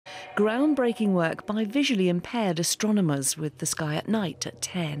groundbreaking work by visually impaired astronomers with the sky at night at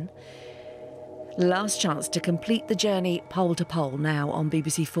 10. Last chance to complete the journey pole to pole now on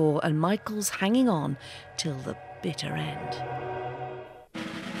BBC4, and Michael's hanging on till the bitter end.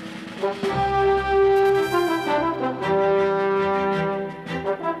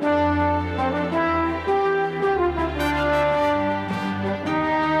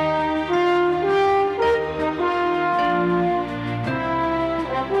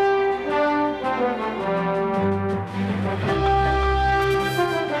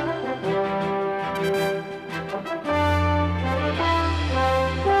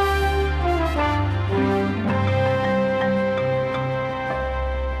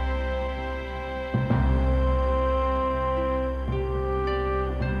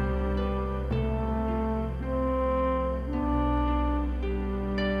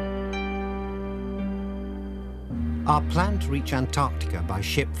 Our plan to reach Antarctica by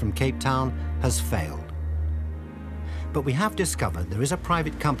ship from Cape Town has failed. But we have discovered there is a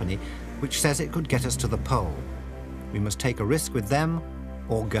private company which says it could get us to the pole. We must take a risk with them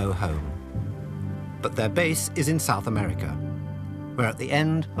or go home. But their base is in South America. We're at the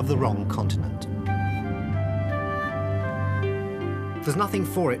end of the wrong continent. There's nothing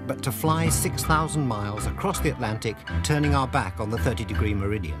for it but to fly 6,000 miles across the Atlantic, turning our back on the 30-degree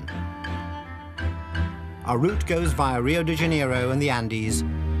meridian. Our route goes via Rio de Janeiro and the Andes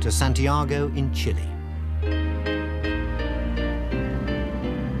to Santiago in Chile.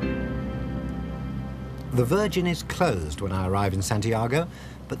 The Virgin is closed when I arrive in Santiago,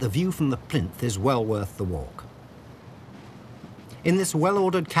 but the view from the plinth is well worth the walk. In this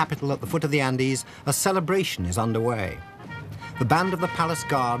well-ordered capital at the foot of the Andes, a celebration is underway. The band of the Palace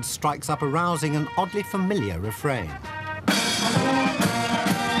Guards strikes up a rousing and oddly familiar refrain.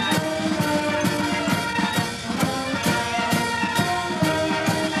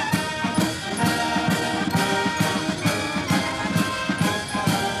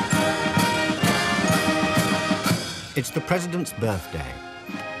 It's the president's birthday.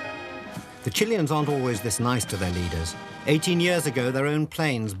 The Chileans aren't always this nice to their leaders. 18 years ago, their own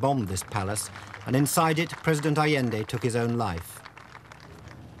planes bombed this palace, and inside it, President Allende took his own life.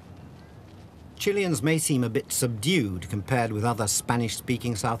 Chileans may seem a bit subdued compared with other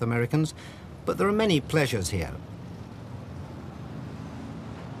Spanish-speaking South Americans, but there are many pleasures here.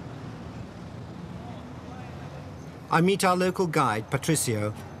 I meet our local guide,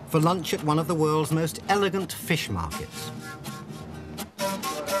 Patricio, for lunch at one of the world's most elegant fish markets.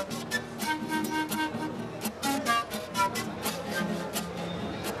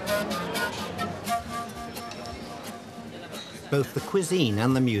 Both the cuisine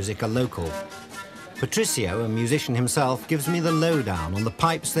and the music are local. Patricio, a musician himself, gives me the lowdown on the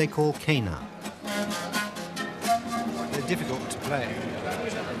pipes they call cana. They're difficult to play.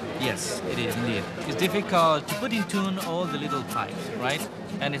 Yes, it is indeed. It's difficult to put in tune all the little pipes, right?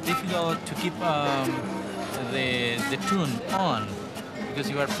 And it's difficult to keep the tune on because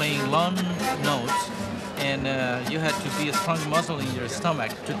you are playing long notes, and you have to be a strong muscle in your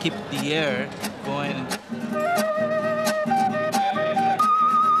stomach to keep the air going.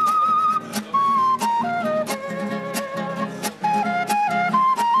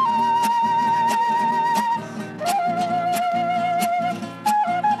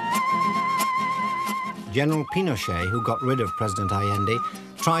 General Pinochet, who got rid of President Allende,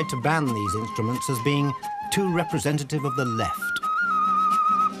 tried to ban these instruments as being too representative of the left.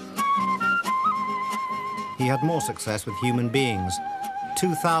 He had more success with human beings.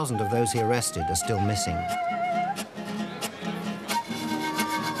 2,000 of those he arrested are still missing.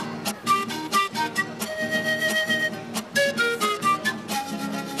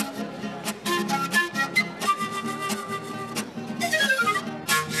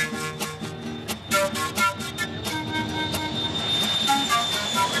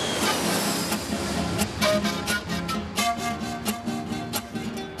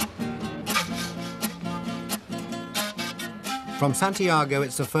 From Santiago,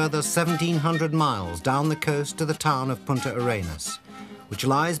 it's a further 1,700 miles down the coast to the town of Punta Arenas, which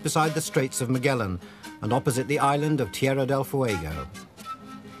lies beside the Straits of Magellan and opposite the island of Tierra del Fuego.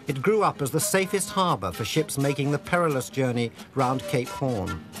 It grew up as the safest harbour for ships making the perilous journey round Cape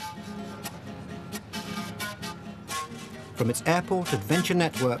Horn. From its airport, Adventure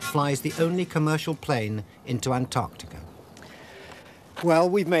Network flies the only commercial plane into Antarctica. Well,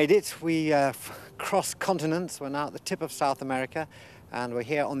 we've made it. We crossed continents. We're now at the tip of South America, and we're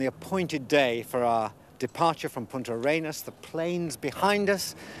here on the appointed day for our departure from Punta Arenas. The plane's behind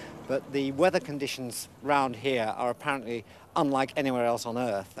us, but the weather conditions round here are apparently unlike anywhere else on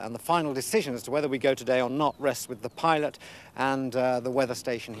Earth, and the final decision as to whether we go today or not rests with the pilot and the weather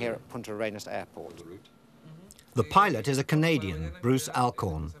station here at Punta Arenas Airport. The pilot is a Canadian, Bruce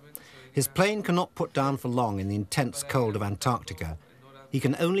Alcorn. His plane cannot put down for long in the intense cold of Antarctica. He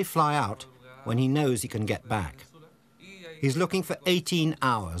can only fly out when he knows he can get back. He's looking for 18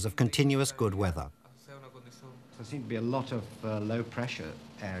 hours of continuous good weather. There seem to be a lot of low pressure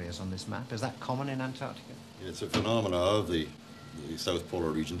areas on this map. Is that common in Antarctica? It's a phenomena of the South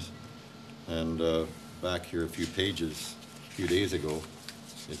Polar regions. And back here a few pages, a few days ago,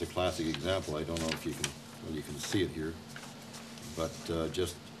 is a classic example. I don't know if you can see it here, but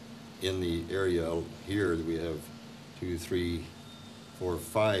just in the area here, we have 2, 3, 4,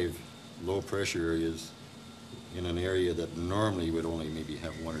 5 low pressure areas in an area that normally would only maybe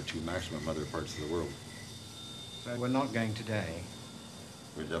have 1 or 2 maximum other parts of the world. So we're not going today?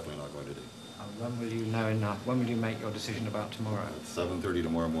 We're definitely not going today. When will you know enough? When will you make your decision about tomorrow? At 7:30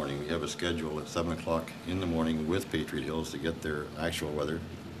 tomorrow morning. We have a schedule at 7 o'clock in the morning with Patriot Hills to get their actual weather.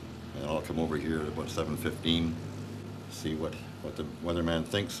 And I'll come over here at about 7:15, see what the weatherman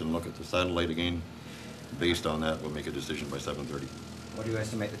thinks and look at the satellite again. Based on that, we'll make a decision by 7:30. What do you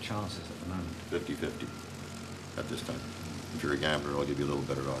estimate the chances at the moment? 50-50 at this time. If you're a gambler, I'll give you a little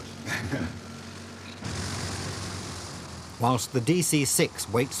better odds. Whilst the DC-6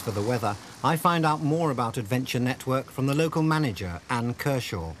 waits for the weather, I find out more about Adventure Network from the local manager, Anne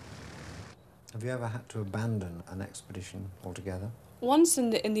Kershaw. Have you ever had to abandon an expedition altogether? Once in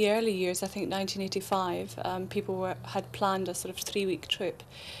the early years, I think 1985, people had planned a sort of 3-week trip,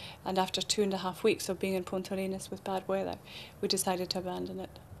 and after 2.5 weeks of being in Punta Arenas with bad weather, we decided to abandon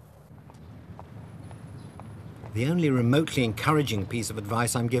it. The only remotely encouraging piece of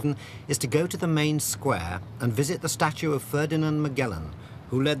advice I'm given is to go to the main square and visit the statue of Ferdinand Magellan,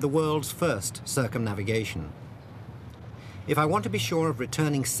 who led the world's first circumnavigation. If I want to be sure of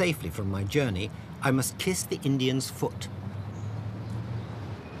returning safely from my journey, I must kiss the Indian's foot.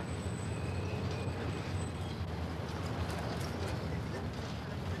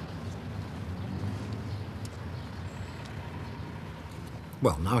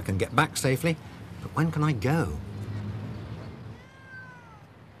 Well, now I can get back safely, but when can I go?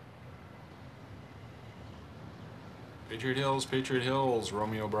 Patriot Hills,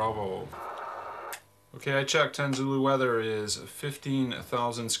 Romeo Bravo. Okay, I checked. 10 Zulu weather is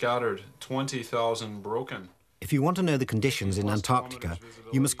 15,000 scattered, 20,000 broken. If you want to know the conditions in Antarctica,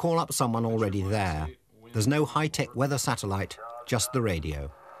 you must call up someone already there. There's no high-tech weather satellite, just the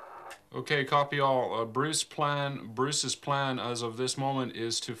radio. Okay, copy all. Bruce's plan as of this moment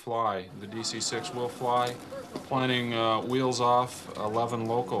is to fly. The DC-6 will fly. Planning wheels off, 11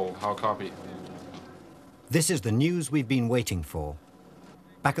 local. How copy? This is the news we've been waiting for.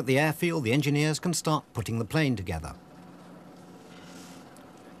 Back at the airfield, the engineers can start putting the plane together.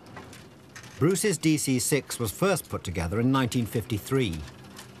 Bruce's DC-6 was first put together in 1953.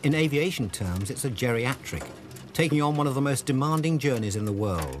 In aviation terms, it's a geriatric, taking on one of the most demanding journeys in the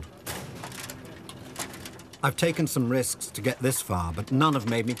world. I've taken some risks to get this far, but none have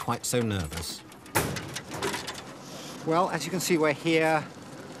made me quite so nervous. Well, as you can see, we're here.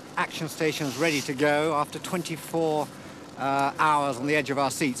 Action station's ready to go. After 24 hours on the edge of our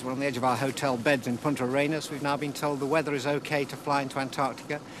seats, we're on the edge of our hotel beds in Punta Arenas. We've now been told the weather is okay to fly into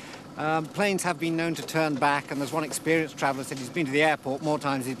Antarctica. Planes have been known to turn back, and there's one experienced traveller said he's been to the airport more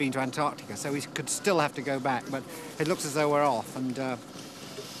times than he's been to Antarctica, so we could still have to go back, but it looks as though we're off. And,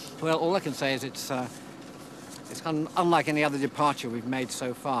 well, all I can say is it's unlike any other departure we've made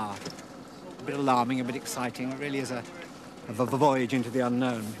so far. A bit alarming, a bit exciting. It really is a voyage into the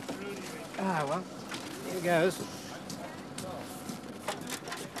unknown. Ah, well, here goes.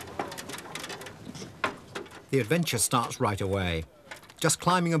 The adventure starts right away. Just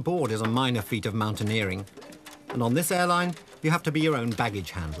climbing aboard is a minor feat of mountaineering. And on this airline, you have to be your own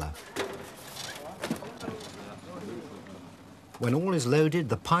baggage handler. When all is loaded,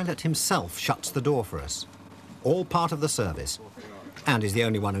 the pilot himself shuts the door for us. All part of the service. And is the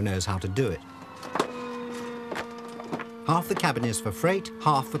only one who knows how to do it. Half the cabin is for freight,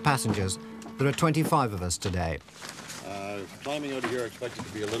 half for passengers. There are 25 of us today. Climbing out of here, I expect it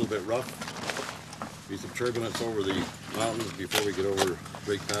to be a little bit rough. Be some turbulence over the mountains before we get over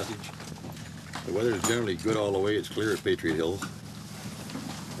Drake Passage. The weather is generally good all the way. It's clear at Patriot Hills.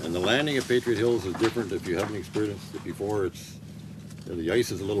 And the landing at Patriot Hills is different. If you haven't experienced it before, the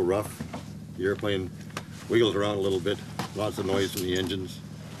ice is a little rough. The airplane wiggles around a little bit. Lots of noise from the engines.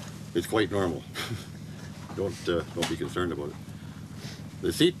 It's quite normal. Don't be concerned about it. The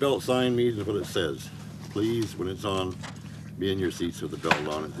seatbelt sign means what it says. Please, when it's on, be in your seats with the belt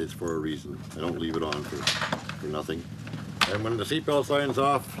on. It's for a reason. I don't leave it on for nothing. And when the seatbelt sign's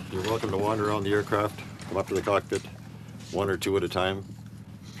off, you're welcome to wander around the aircraft, come up to the cockpit, one or two at a time.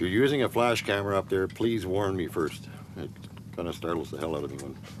 If you're using a flash camera up there, please warn me first. It kind of startles the hell out of me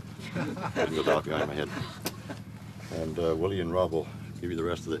when it goes out behind my head. And Willie and Rob will give you the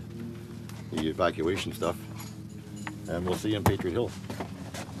rest of the evacuation stuff. And we'll see you in Patriot Hills.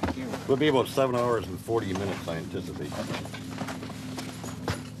 It'll be about 7 hours and 40 minutes, I anticipate.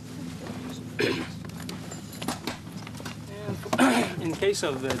 In case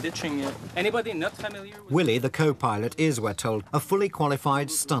of ditching, anybody not familiar with Willie, the co-pilot, is, we're told, a fully qualified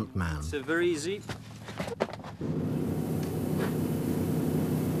stuntman. It's very easy.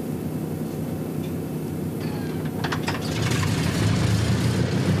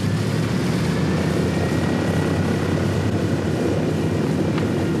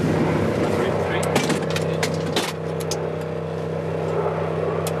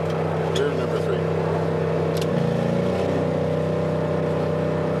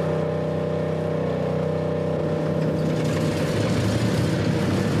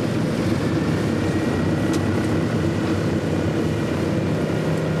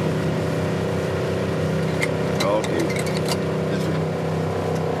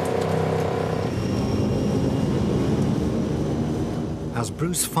 As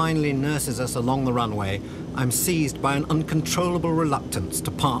Bruce finally nurses us along the runway, I'm seized by an uncontrollable reluctance to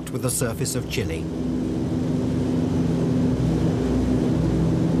part with the surface of Chile.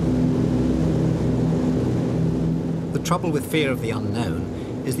 The trouble with fear of the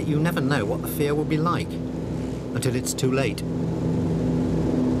unknown is that you never know what the fear will be like until it's too late.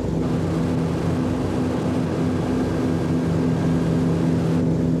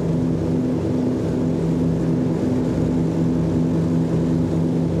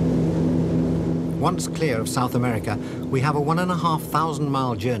 Once clear of South America, we have a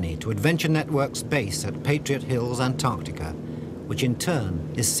 1,500-mile journey to Adventure Network's base at Patriot Hills, Antarctica, which in turn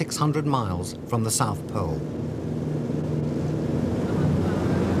is 600 miles from the South Pole.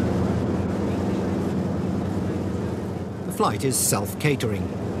 The flight is self-catering.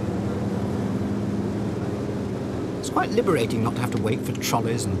 It's quite liberating not to have to wait for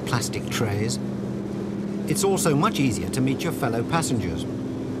trolleys and plastic trays. It's also much easier to meet your fellow passengers.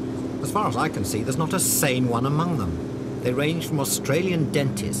 As far as I can see, there's not a sane one among them. They range from Australian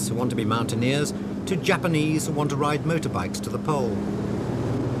dentists who want to be mountaineers to Japanese who want to ride motorbikes to the pole.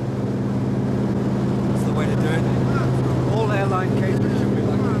 That's the way to do it. All airline catering should be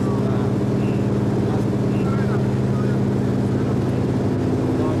like this.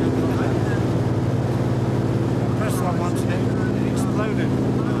 I pressed one once and it exploded.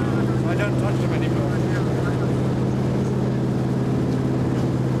 I don't touch them anymore.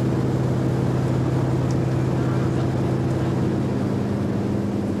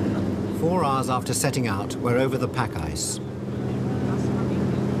 4 hours after setting out, we're over the pack ice.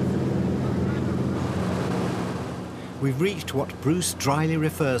 We've reached what Bruce dryly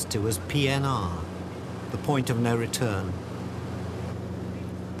refers to as PNR, the point of no return.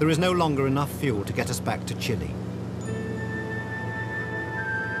 There is no longer enough fuel to get us back to Chile.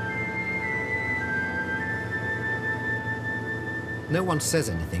 No one says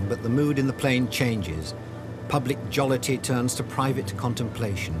anything, but the mood in the plane changes. Public jollity turns to private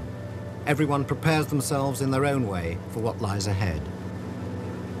contemplation. Everyone prepares themselves in their own way for what lies ahead.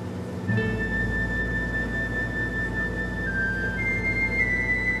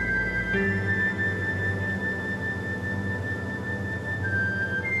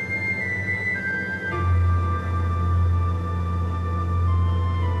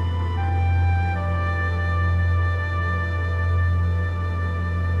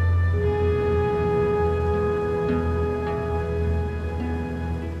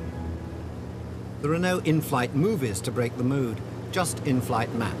 There are no in-flight movies to break the mood, just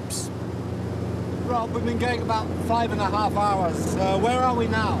in-flight maps. Rob, we've been going about 5.5 hours. Where are we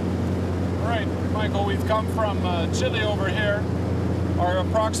now? Right, Michael, we've come from Chile over here. Our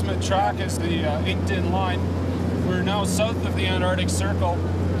approximate track is the inked-in line. We're now south of the Antarctic Circle.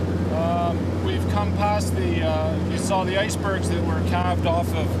 We've come past the, you saw the icebergs that were calved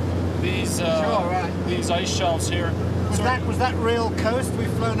off of these, these ice shelves here. Was that real coast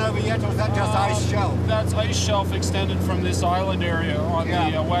we've flown over yet, or was that just ice shelf? That's ice shelf extended from this island area on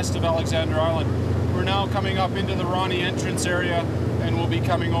the west of Alexander Island. We're now coming up into the Ronnie entrance area, and we'll be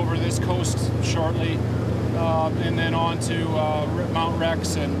coming over this coast shortly, and then on to Mount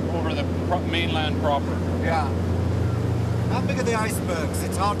Rex and over the mainland proper. Yeah. How big are the icebergs?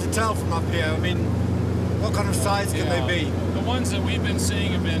 It's hard to tell from up here. I mean, what kind of size can they be? The ones that we've been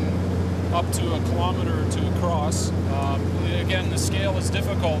seeing have been up to 1 kilometer or 2 across. Again, the scale is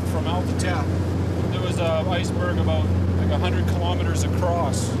difficult from altitude. Yeah. There was an iceberg about, I 100 kilometers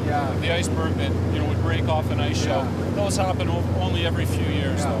across. Yeah. The iceberg that, you know, would break off an ice shelf. Those happen only every few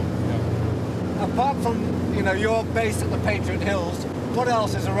years, though. Yeah. Apart from, you know, your base at the Patriot Hills, what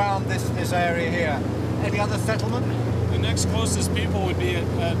else is around this area here? Any other settlement? The next closest people would be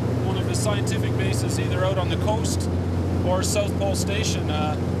at one of the scientific bases, either out on the coast or South Pole Station,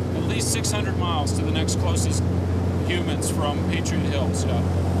 at least 600 miles to the next closest humans from Patriot Hills. Yeah.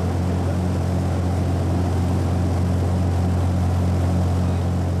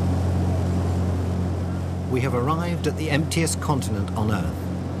 We have arrived at the emptiest continent on Earth.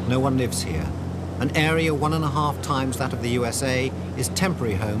 No one lives here. An area 1.5 times that of the USA is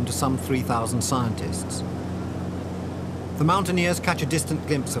temporary home to some 3,000 scientists. The mountaineers catch a distant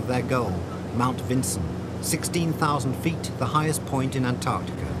glimpse of their goal, Mount Vinson, 16,000 feet, the highest point in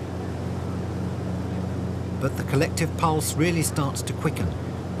Antarctica. But the collective pulse really starts to quicken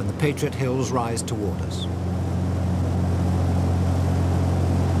when the Patriot Hills rise toward us.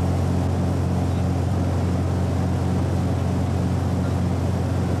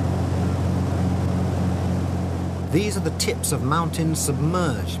 These are the tips of mountains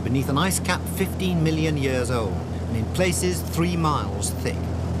submerged beneath an ice cap 15 million years old, and in places 3 miles thick.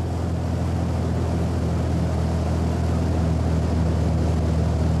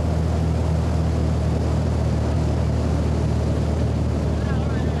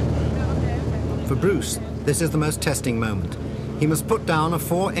 For Bruce, this is the most testing moment. He must put down a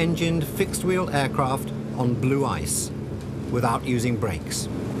 4-engined fixed-wheel aircraft on blue ice without using brakes.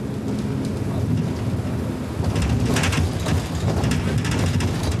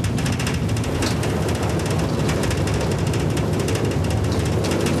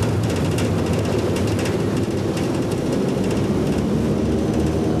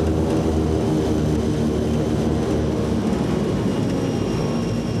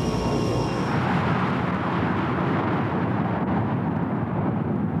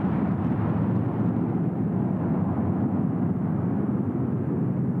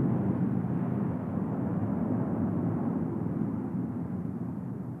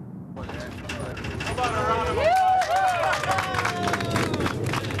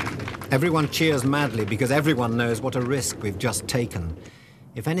 Everyone cheers madly because everyone knows what a risk we've just taken.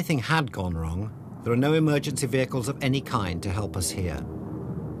 If anything had gone wrong, there are no emergency vehicles of any kind to help us here.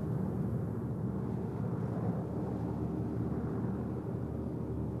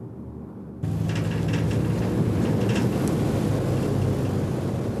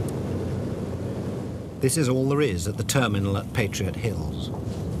 This is all there is at the terminal at Patriot Hills.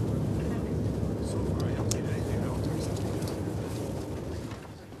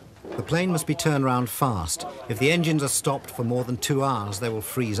 The plane must be turned round fast. If the engines are stopped for more than 2 hours, they will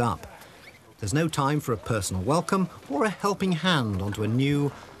freeze up. There's no time for a personal welcome or a helping hand onto a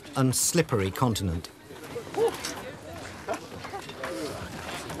new, unslippery continent.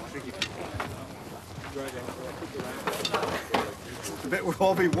 It's a bit we'll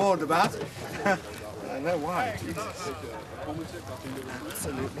all be warned about. I know why. Jesus.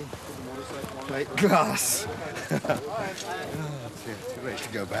 Absolutely. Great glass. Too late to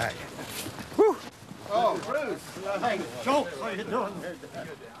go back. Whew. Oh, Bruce! Hey, Schultz, how are you doing?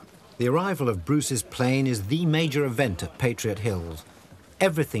 The arrival of Bruce's plane is the major event at Patriot Hills.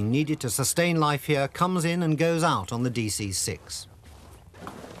 Everything needed to sustain life here comes in and goes out on the DC-6.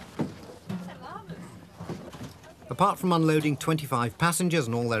 Apart from unloading 25 passengers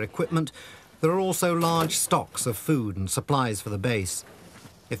and all their equipment, there are also large stocks of food and supplies for the base.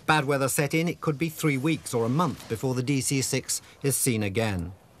 If bad weather set in, it could be 3 weeks or a month before the DC-6 is seen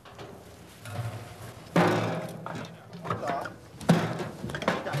again.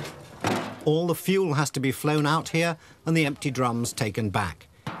 All the fuel has to be flown out here and the empty drums taken back.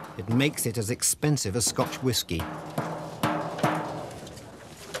 It makes it as expensive as Scotch whisky.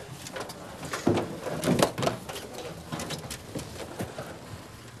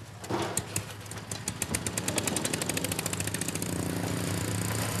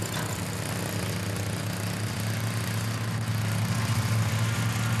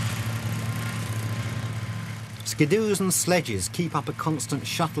 Skidoos and sledges keep up a constant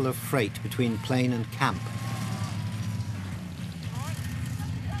shuttle of freight between plane and camp.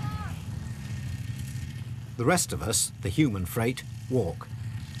 The rest of us, the human freight, walk.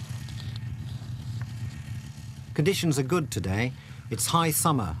 Conditions are good today. It's high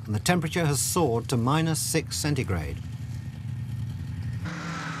summer and the temperature has soared to -6 centigrade.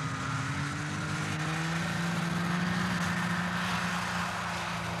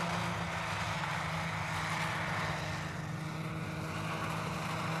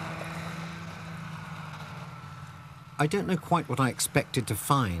 I don't know quite what I expected to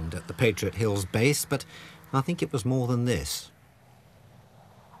find at the Patriot Hills base, but I think it was more than this.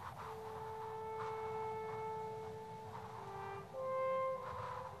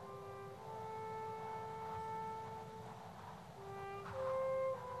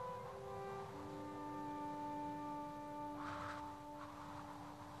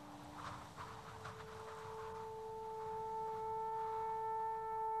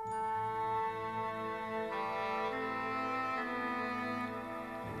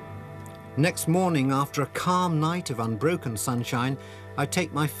 Next morning, after a calm night of unbroken sunshine, I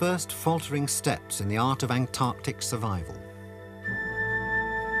take my first faltering steps in the art of Antarctic survival.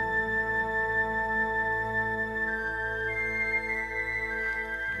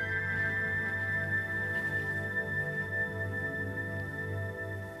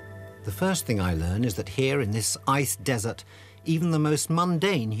 The first thing I learn is that here in this ice desert, even the most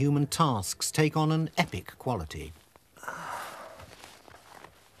mundane human tasks take on an epic quality.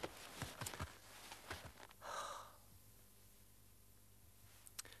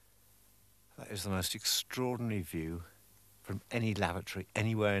 That is the most extraordinary view from any lavatory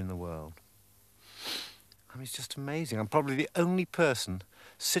anywhere in the world. I mean, it's just amazing. I'm probably the only person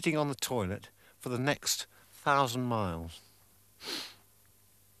sitting on the toilet for the next 1,000 miles.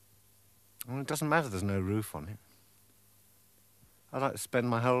 Well, it doesn't matter there's no roof on it. I'd like to spend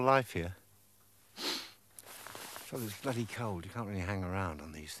my whole life here. So it's bloody cold. You can't really hang around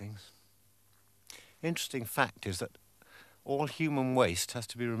on these things. Interesting fact is that all human waste has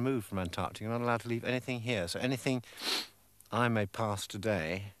to be removed from Antarctica. You're not allowed to leave anything here. So anything I may pass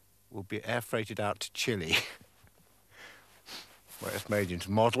today will be air freighted out to Chile, where it's made into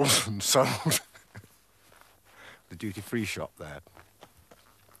models and sold. The duty-free shop there.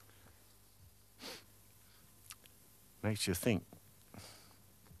 Makes you think.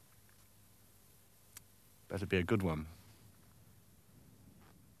 Better be a good one.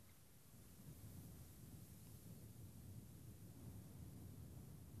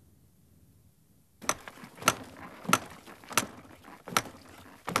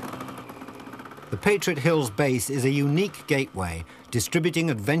 The Patriot Hills base is a unique gateway, distributing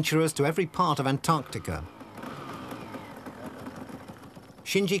adventurers to every part of Antarctica.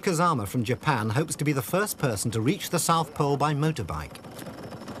 Shinji Kazama from Japan hopes to be the first person to reach the South Pole by motorbike.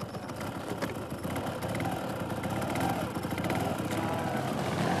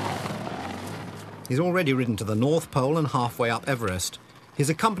 He's already ridden to the North Pole and halfway up Everest. He's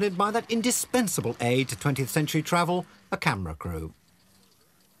accompanied by that indispensable aid to 20th century travel, a camera crew.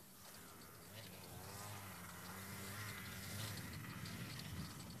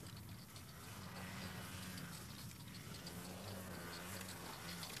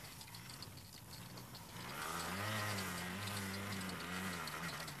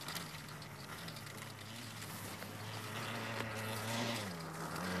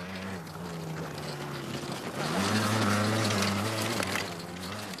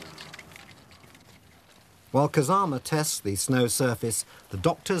 While Kazama tests the snow surface, the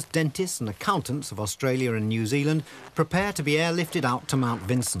doctors, dentists and accountants of Australia and New Zealand prepare to be airlifted out to Mount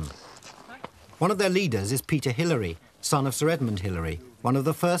Vinson. One of their leaders is Peter Hillary, son of Sir Edmund Hillary, one of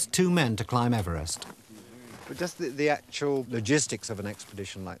the first 2 men to climb Everest. But just the actual logistics of an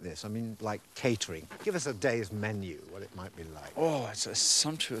expedition like this, I mean, like catering. Give us a day's menu, what it might be like. Oh, it's a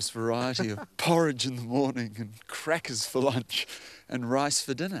sumptuous variety of porridge in the morning and crackers for lunch and rice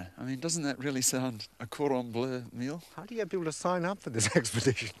for dinner. I mean, doesn't that really sound a cordon bleu meal? How do you get people to sign up for this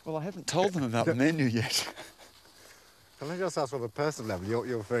expedition? Well, I haven't told them about the menu yet. Can I just ask on a personal level,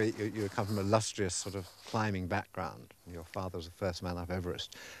 you come from an illustrious sort of climbing background. Your father was the first man up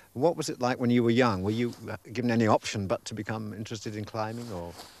Everest. What was it like when you were young? Were you given any option but to become interested in climbing,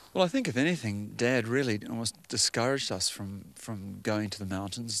 or? Well, I think if anything, Dad really almost discouraged us from going to the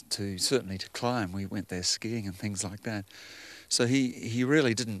mountains, certainly to climb. We went there skiing and things like that. So he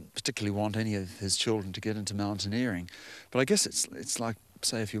really didn't particularly want any of his children to get into mountaineering. But I guess it's like,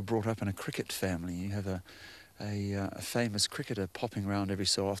 say, if you're brought up in a cricket family, you have a famous cricketer popping around every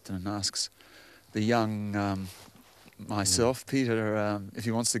so often and asks the young myself, Peter, if he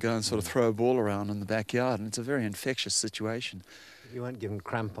wants to go and sort of throw a ball around in the backyard, and it's a very infectious situation. You weren't given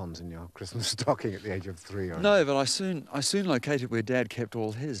crampons in your Christmas stocking at the age of 3, or no, but I soon located where Dad kept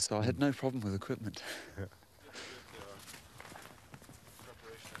all his, so I had no problem with equipment.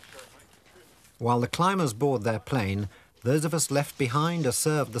 While the climbers board their plane, those of us left behind are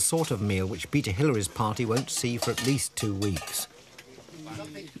served the sort of meal which Peter Hillary's party won't see for at least 2 weeks.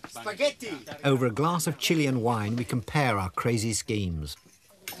 Spaghetti! Over a glass of Chilean wine, we compare our crazy schemes.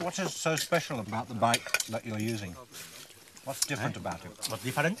 What is so special about the bike that you're using? What's different about it? What's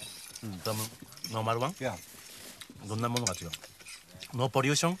different? The normal one? Yeah. No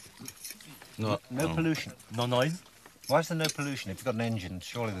pollution, No pollution. No noise. Why is there no pollution? If you've got an engine,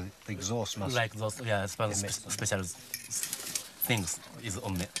 surely the exhaust must... Like those, yeah, special things is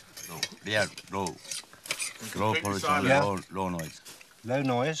on it. Yeah, low pollution, Yeah. low noise. Low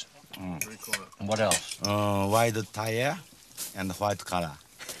noise. And what else? Wide tire and white color.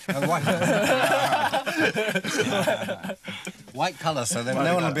 White. White colour, so then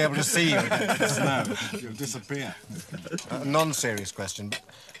no one will be able to see you against the snow. You'll disappear. A non-serious question.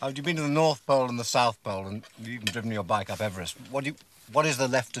 Have you been to the North Pole and the South Pole, and you've even driven your bike up Everest? What is there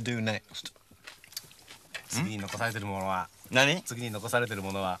left to do next? 次に残されてるものは、何? 次に残されてる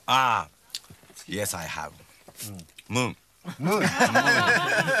ものは、Yes, I have. Moon. Moon.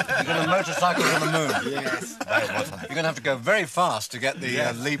 You're going to motorcycle to the moon. Yes. You're going to have to go very fast to get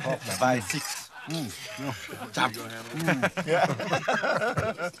the leap off there. By 6. Jump.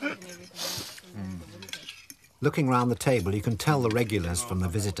 Looking round the table, you can tell the regulars from the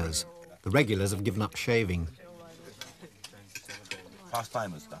visitors. The regulars have given up shaving. First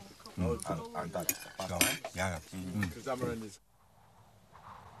time is that. Antarctica. First time? Yeah.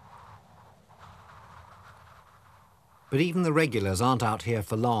 But even the regulars aren't out here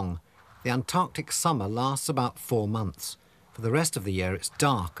for long. The Antarctic summer lasts about 4 months. For the rest of the year, it's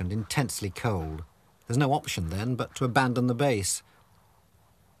dark and intensely cold. There's no option then but to abandon the base.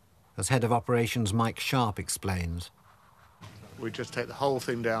 As Head of Operations Mike Sharp explains. We just take the whole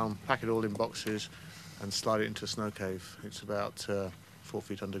thing down, pack it all in boxes and slide it into a snow cave. It's about 4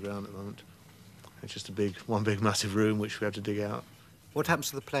 feet underground at the moment. It's just one big massive room which we have to dig out. What happens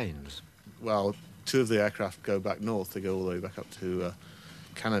to the planes? Well, 2 of the aircraft go back north. They go all the way back up to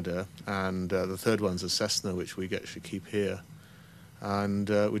Canada, and the third one's a Cessna, which we should keep here. And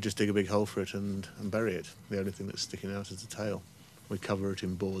we just dig a big hole for it and bury it. The only thing that's sticking out is the tail. We cover it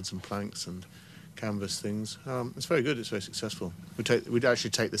in boards and planks and canvas things. It's very good. It's very successful. We'd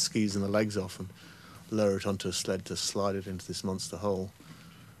actually take the skis and the legs off and lower it onto a sled to slide it into this monster hole.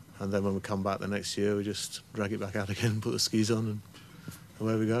 And then when we come back the next year, we just drag it back out again, put the skis on, and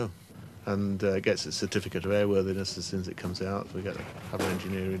away we go. And it gets its certificate of airworthiness as soon as it comes out. We have an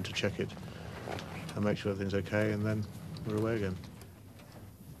engineer in to check it and make sure everything's okay, and then we're away again.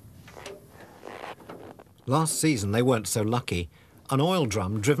 Last season they weren't so lucky. An oil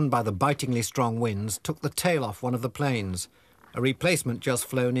drum driven by the bitingly strong winds took the tail off one of the planes. A replacement just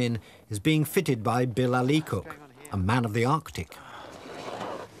flown in is being fitted by Bill Alikuk, a man of the Arctic.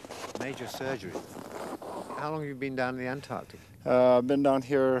 Major surgery. How long have you been down in the Antarctic? I've been down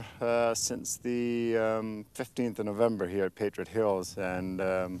here since the 15th of November here at Patriot Hills, and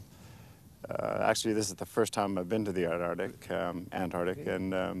actually this is the first time I've been to the Antarctic,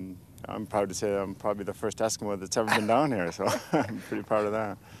 and I'm proud to say I'm probably the first Eskimo that's ever been down here, so I'm pretty proud of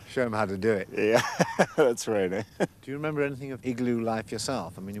that. Show him how to do it. Yeah, that's right. Eh? Do you remember anything of igloo life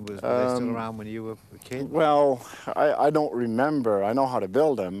yourself? I mean, were they still around when you were a kid? Well, I don't remember. I know how to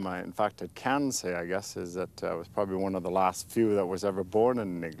build them. In fact, I can say, I guess, is that I was probably one of the last few that was ever born in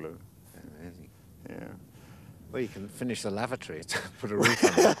an igloo. Amazing. Yeah. Well, you can finish the lavatory to put a roof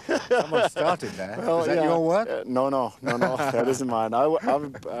on it. Someone started there. Well, is that your work? No, that isn't mine.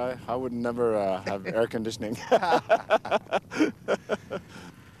 I would never have air conditioning.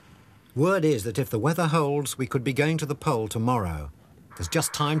 Word is that if the weather holds, we could be going to the pole tomorrow. There's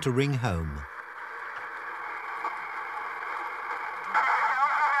just time to ring home.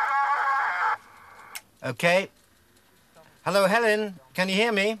 Okay. Hello, Helen. Can you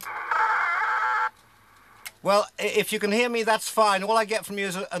hear me? Well, if you can hear me, that's fine. All I get from you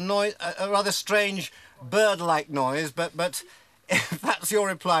is a noise, a rather strange bird-like noise, but if that's your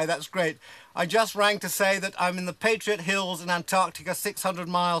reply, that's great. I just rang to say that I'm in the Patriot Hills in Antarctica, 600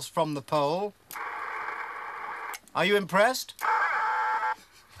 miles from the pole. Are you impressed?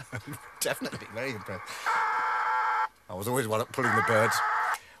 Definitely, very impressed. I was always one at pulling the birds.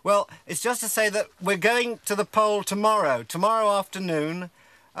 Well, it's just to say that we're going to the pole tomorrow afternoon.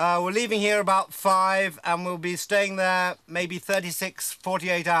 We're leaving here about 5 and we'll be staying there maybe 36,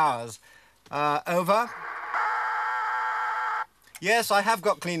 48 hours. Over? Yes, I have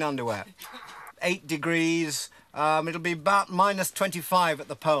got clean underwear. 8 degrees. It'll be about minus 25 at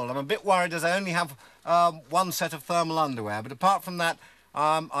the pole. I'm a bit worried as I only have 1 set of thermal underwear, but apart from that,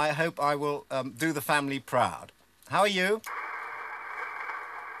 I hope I will do the family proud. How are you?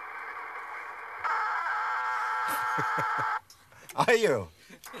 Are you?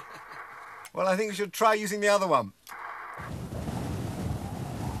 Well, I think you should try using the other one.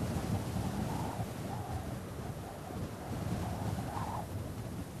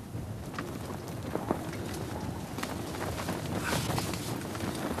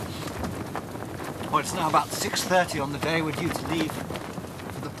 Well, it's now about 6:30 on the day we're due to leave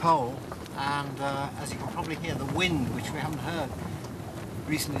for the pole, and as you can probably hear, the wind, which we haven't heard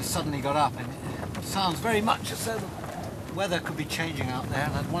recently, suddenly got up, and it sounds very much as though the weather could be changing out there,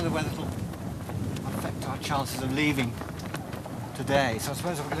 and I wonder whether it'll affect our chances of leaving today. So I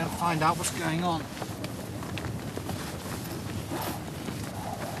suppose we're going to find out what's going on.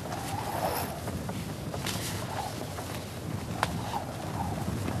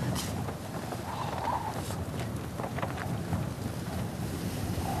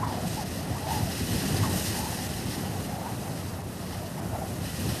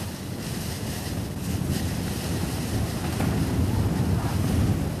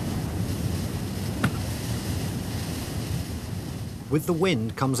 With the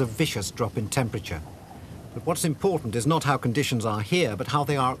wind comes a vicious drop in temperature. But what's important is not how conditions are here, but how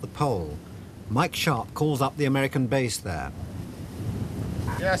they are at the pole. Mike Sharp calls up the American base there.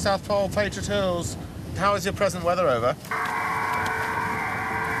 Yeah, South Pole, Patriot Hills. How is your present weather over?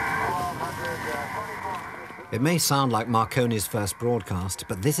 It may sound like Marconi's first broadcast,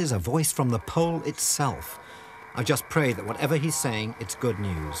 but this is a voice from the pole itself. I just pray that whatever he's saying, it's good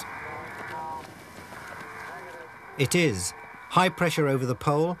news. It is. High pressure over the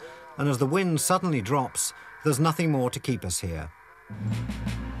pole, and as the wind suddenly drops, there's nothing more to keep us here.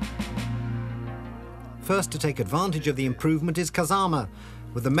 First to take advantage of the improvement is Kazama,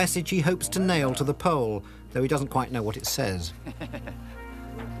 with the message he hopes to nail to the pole, though he doesn't quite know what it says.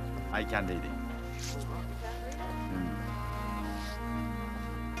 I can't read it.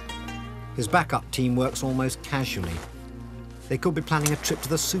 His backup team works almost casually. They could be planning a trip to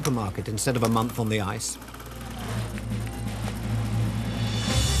the supermarket instead of a month on the ice.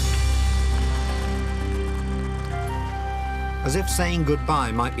 As if saying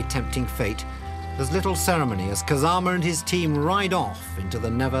goodbye might be tempting fate, there's little ceremony as Kazama and his team ride off into the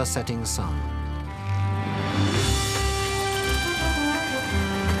never-setting sun.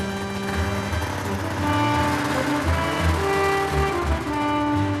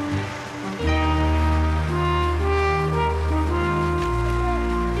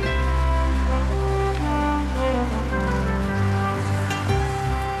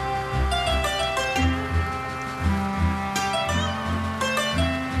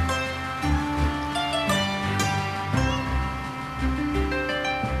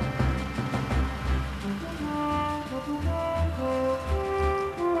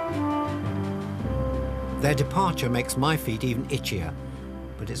 Their departure makes my feet even itchier,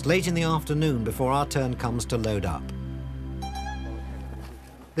 but it's late in the afternoon before our turn comes to load up.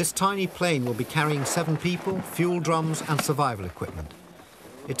 This tiny plane will be carrying 7 people, fuel drums and survival equipment.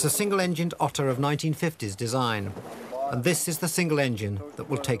 It's a single-engined Otter of 1950s design, and this is the single engine that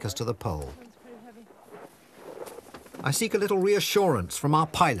will take us to the pole. I seek a little reassurance from our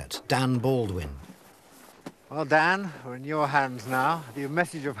pilot, Dan Baldwin. Well, Dan, we're in your hands now. Have you a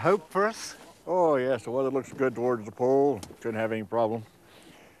message of hope for us? Oh, yes, the weather looks good towards the pole. Shouldn't have any problem.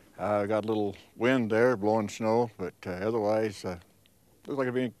 Got a little wind there, blowing snow, but otherwise, looks like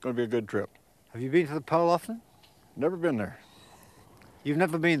it's going to be a good trip. Have you been to the pole often? Never been there. You've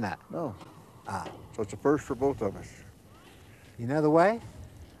never been there? No. Ah. So it's a first for both of us. You know the way?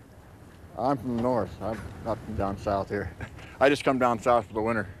 I'm from the north. I'm not from down south here. I just come down south for the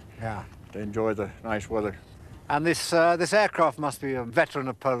winter. Yeah. To enjoy the nice weather. And this aircraft must be a veteran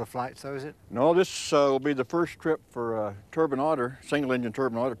of polar flight, so is it? No, this will be the first trip for turbine otter, single-engine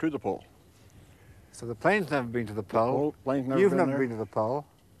turbine otter, to the pole. So the plane's never been to the pole. Plane's never You've been never there. been to the pole.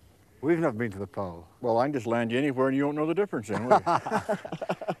 We've never been to the pole. Well, I can just land you anywhere and you won't know the difference then, will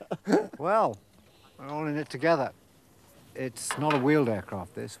you? Well, we're all in it together. It's not a wheeled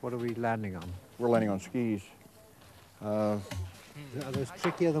aircraft, this. What are we landing on? We're landing on skis. Are those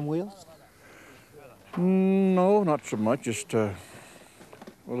trickier than wheels? No, not so much. Just whether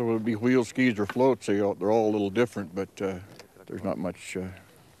it would be wheel skis or floats, they're all a little different, but there's not much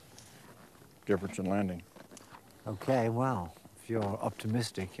difference in landing. Okay, well, if you're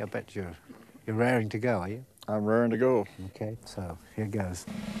optimistic, I bet you're raring to go, are you? I'm raring to go. Okay, so here goes.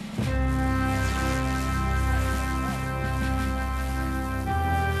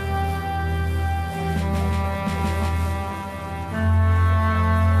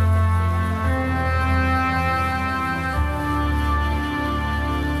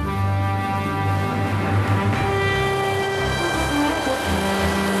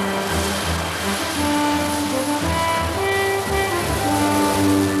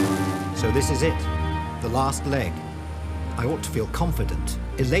 This is it, the last leg. I ought to feel confident,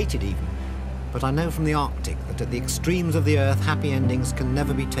 elated even, but I know from the Arctic that at the extremes of the Earth, happy endings can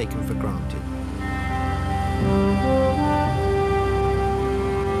never be taken for granted.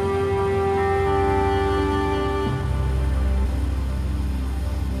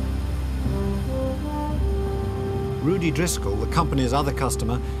 Rudy Driscoll, the company's other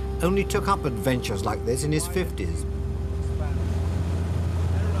customer, only took up adventures like this in his 50s. I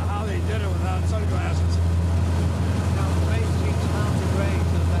don't know how they did it without sunglasses. Now, the base keeps mountain range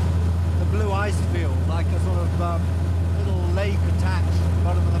of the blue ice field, like a sort of little lake attached at the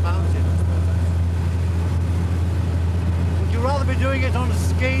bottom of the mountain. Would you rather be doing it on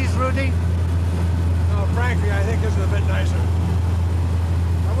skis, Rudy? No, frankly, I think this is a bit nicer.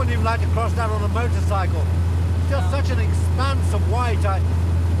 I wouldn't even like to cross that on a motorcycle. It's just such an expanse of white. I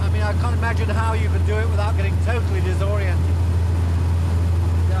mean, I can't imagine how you could do it without getting totally disoriented.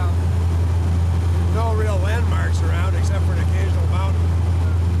 Yeah. No real landmarks around except for an occasional mountain.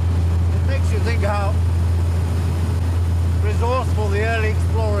 It makes you think how resourceful the early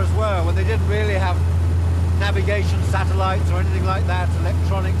explorers were when they didn't really have navigation satellites or anything like that,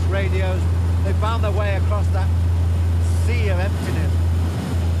 electronics, radios. They found their way across that sea of emptiness.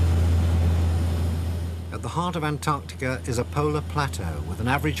 At the heart of Antarctica is a polar plateau with an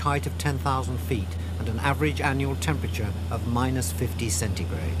average height of 10,000 feet and an average annual temperature of -50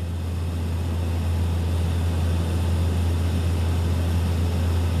 centigrade.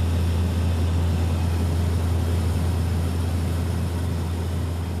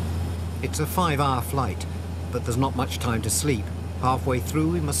 It's a 5-hour flight, but there's not much time to sleep. Halfway through,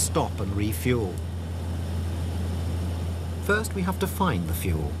 we must stop and refuel. First, we have to find the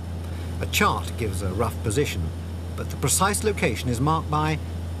fuel. A chart gives a rough position, but the precise location is marked by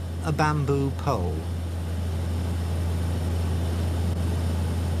a bamboo pole.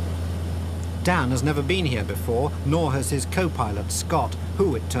 Dan has never been here before, nor has his co-pilot, Scott,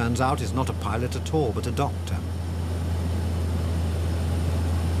 who, it turns out, is not a pilot at all, but a doctor.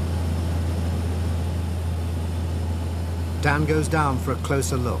 Dan goes down for a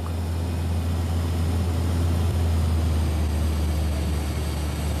closer look.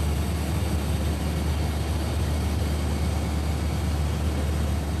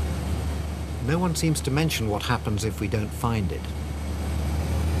 No one seems to mention what happens if we don't find it.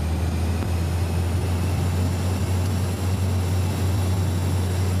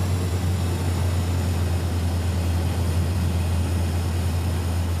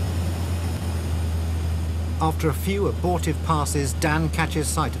 After a few abortive passes, Dan catches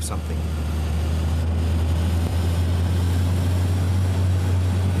sight of something.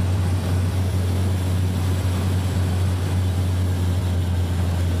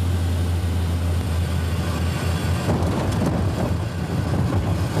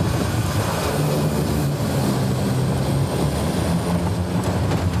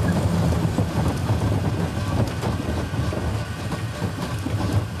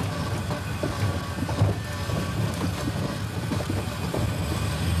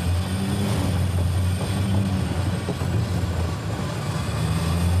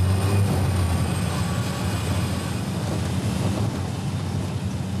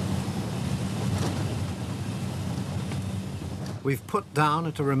 We've put down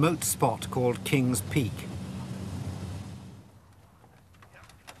at a remote spot called King's Peak.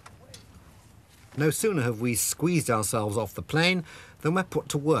 No sooner have we squeezed ourselves off the plane than we're put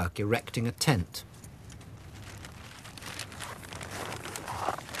to work erecting a tent.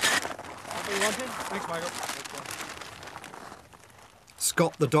 Thanks, Michael.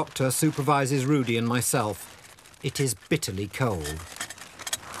 Scott the doctor supervises Rudy and myself. It is bitterly cold.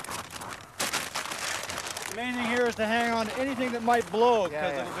 The main thing here is to hang on to anything that might blow,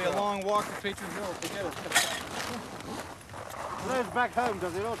 because it'll be a long walk to Patriot Hills to get it. Blows back home,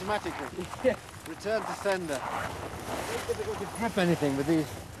 does it, automatically? Yeah. Return to sender. It's difficult to grip anything with these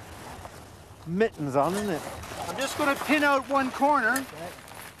mittens on, isn't it? I'm just going to pin out one corner.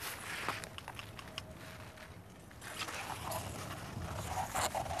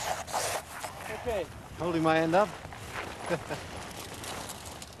 Okay. Holding my end up.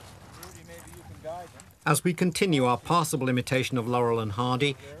 As we continue our passable imitation of Laurel and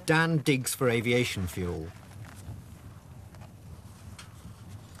Hardy, Dan digs for aviation fuel.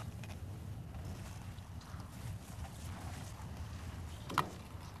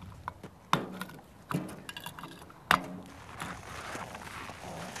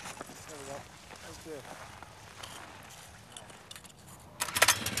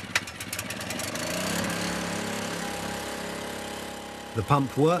 The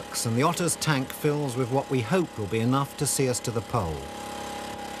pump works and the Otter's tank fills with what we hope will be enough to see us to the pole.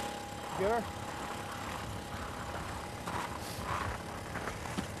 Get her?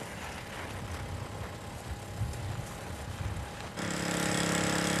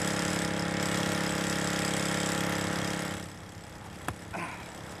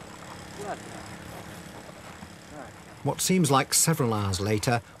 What seems like several hours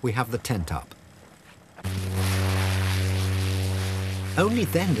later, we have the tent up. Only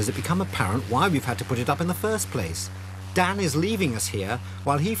then does it become apparent why we've had to put it up in the first place. Dan is leaving us here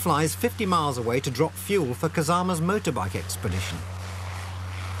while he flies 50 miles away to drop fuel for Kazama's motorbike expedition.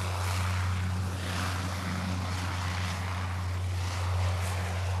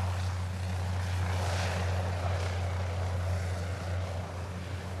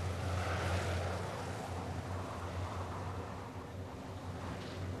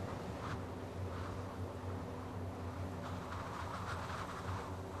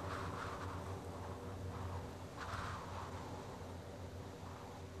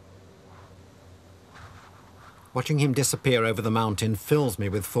 Watching him disappear over the mountain fills me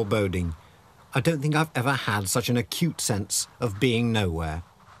with foreboding. I don't think I've ever had such an acute sense of being nowhere.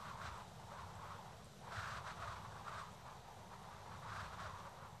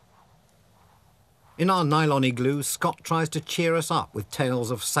 In our nylon igloo, Scott tries to cheer us up with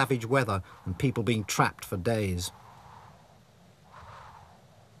tales of savage weather and people being trapped for days.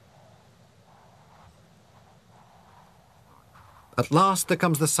 At last, there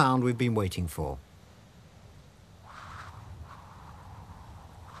comes the sound we've been waiting for.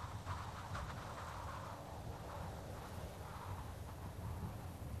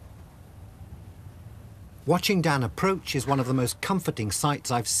 Watching Dan approach is one of the most comforting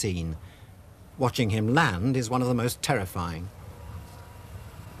sights I've seen. Watching him land is one of the most terrifying.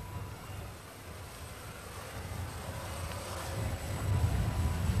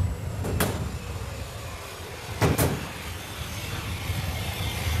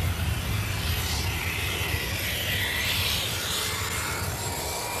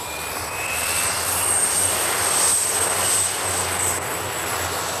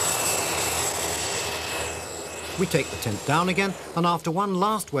 We take the tent down again, and after one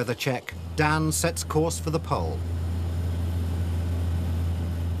last weather check, Dan sets course for the pole.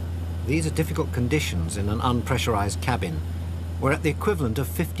 These are difficult conditions in an unpressurized cabin. We're at the equivalent of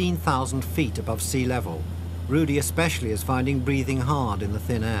 15,000 feet above sea level. Rudy especially is finding breathing hard in the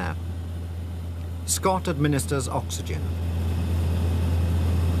thin air. Scott administers oxygen.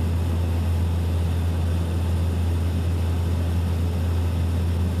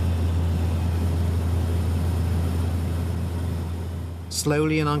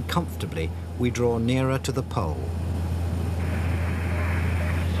 Slowly and uncomfortably, we draw nearer to the pole.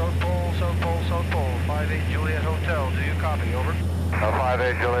 South Pole, 58 Juliet Hotel, do you copy, over?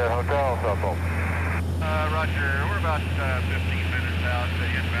 58 Juliet Hotel, South Pole. Roger, we're about 15 minutes out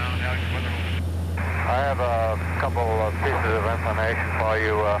inbound. How's your weather? I have a couple of pieces of information for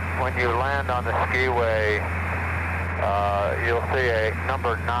you. When you land on the skiway, you'll see a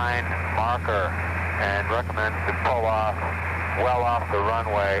number 9 marker and recommend to pull off well off the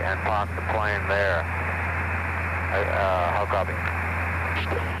runway and park the plane there. How copy?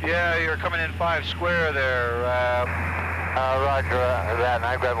 Yeah, you're coming in 5 square there. Roger that, and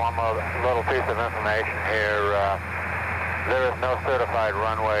I've got one more little piece of information here. There is no certified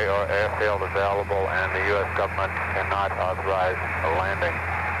runway or airfield available, and the U.S. government cannot authorize a landing.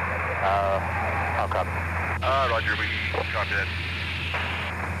 How copy? Roger, we copy that.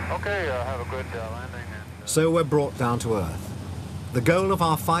 Okay, have a good landing. So we're brought down to Earth. The goal of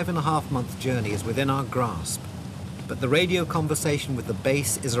our 5.5-month journey is within our grasp, but the radio conversation with the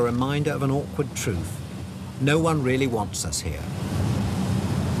base is a reminder of an awkward truth. No one really wants us here.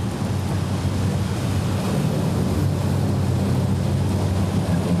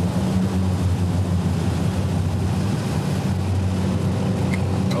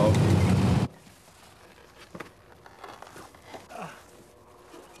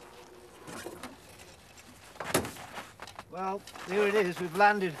 Well, here it is. We've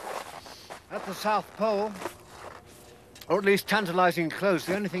landed at the South Pole, or at least tantalizing close.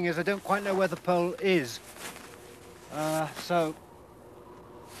 The only thing is I don't quite know where the pole is. So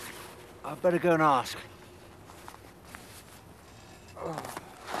I'd better go and ask.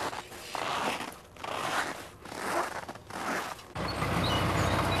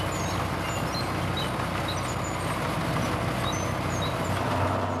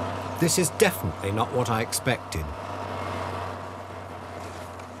 This is definitely not what I expected.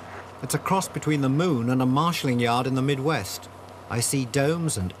 It's a cross between the moon and a marshalling yard in the Midwest. I see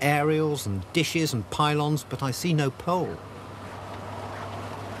domes and aerials and dishes and pylons, but I see no pole.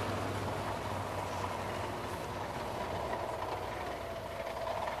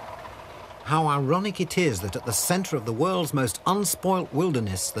 How ironic it is that at the center of the world's most unspoilt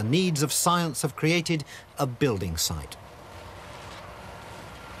wilderness, the needs of science have created a building site.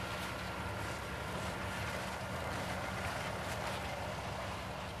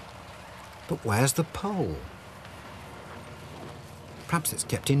 But where's the pole? Perhaps it's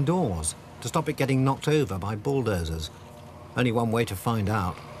kept indoors to stop it getting knocked over by bulldozers. Only one way to find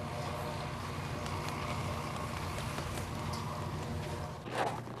out.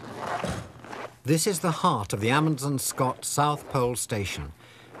 This is the heart of the Amundsen Scott South Pole Station,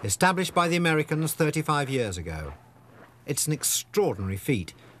 established by the Americans 35 years ago. It's an extraordinary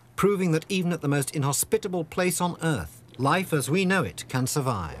feat, proving that even at the most inhospitable place on Earth, life as we know it can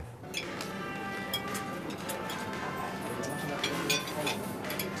survive.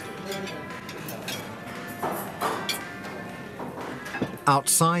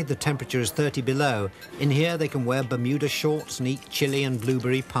 Outside, the temperature is 30 below. In here, they can wear Bermuda shorts and eat chili and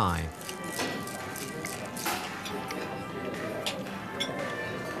blueberry pie.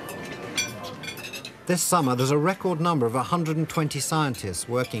 This summer, there's a record number of 120 scientists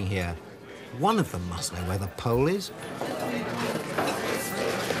working here. One of them must know where the pole is.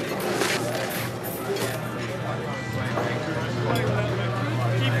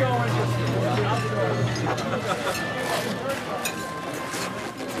 Keep going.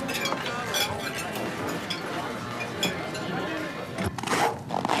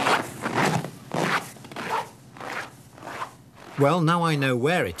 Well, now I know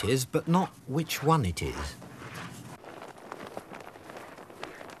where it is, but not which one it is.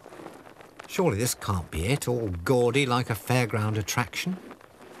 Surely this can't be it, all gaudy like a fairground attraction.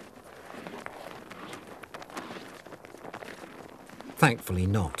 Thankfully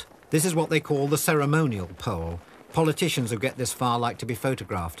not. This is what they call the ceremonial pole. Politicians who get this far like to be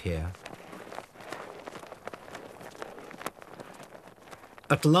photographed here.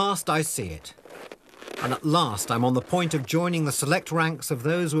 At last I see it. And at last I'm on the point of joining the select ranks of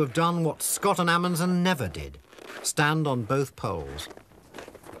those who have done what Scott and Amundsen never did, stand on both poles.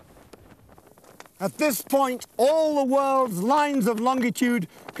 At this point, all the world's lines of longitude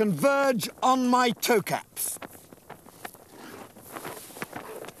converge on my toe caps.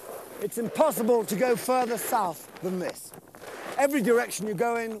 It's impossible to go further south than this. Every direction you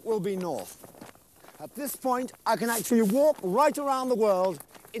go in will be north. At this point, I can actually walk right around the world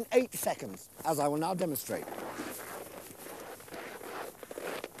in 8 seconds, as I will now demonstrate.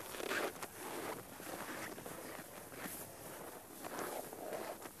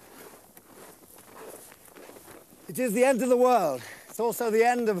 It is the end of the world. It's also the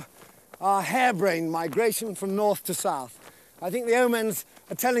end of our harebrained migration from north to south. I think the omens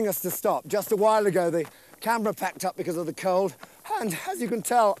are telling us to stop. Just a while ago, the camera packed up because of the cold, and as you can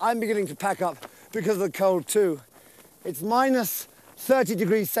tell, I'm beginning to pack up because of the cold too. It's minus 30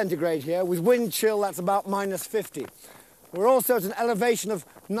 degrees centigrade here. With wind chill, that's about minus 50. We're also at an elevation of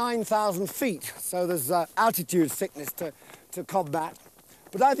 9,000 feet, so there's altitude sickness to combat.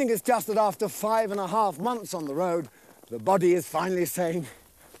 But I think it's just that after 5.5 months on the road, the body is finally saying,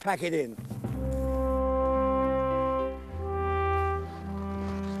 pack it in.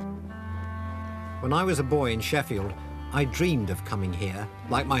 When I was a boy in Sheffield, I dreamed of coming here,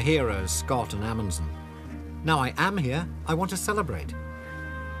 like my heroes Scott and Amundsen. Now I am here, I want to celebrate.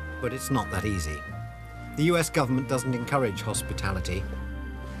 But it's not that easy. The US government doesn't encourage hospitality.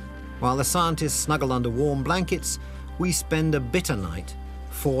 While the scientists snuggle under warm blankets, we spend a bitter night,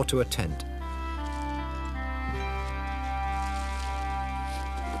 4 to a tent.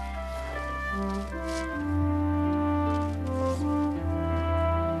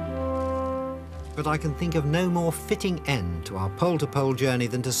 But I can think of no more fitting end to our pole-to-pole journey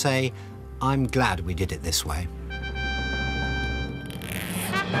than to say, I'm glad we did it this way.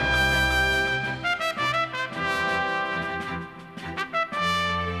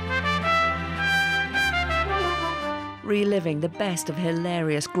 Reliving the best of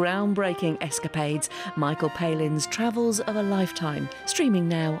hilarious, groundbreaking escapades, Michael Palin's Travels of a Lifetime, streaming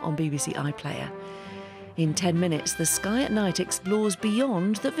now on BBC iPlayer. In 10 minutes, the sky at night explores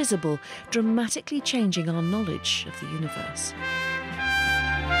beyond the visible, dramatically changing our knowledge of the universe.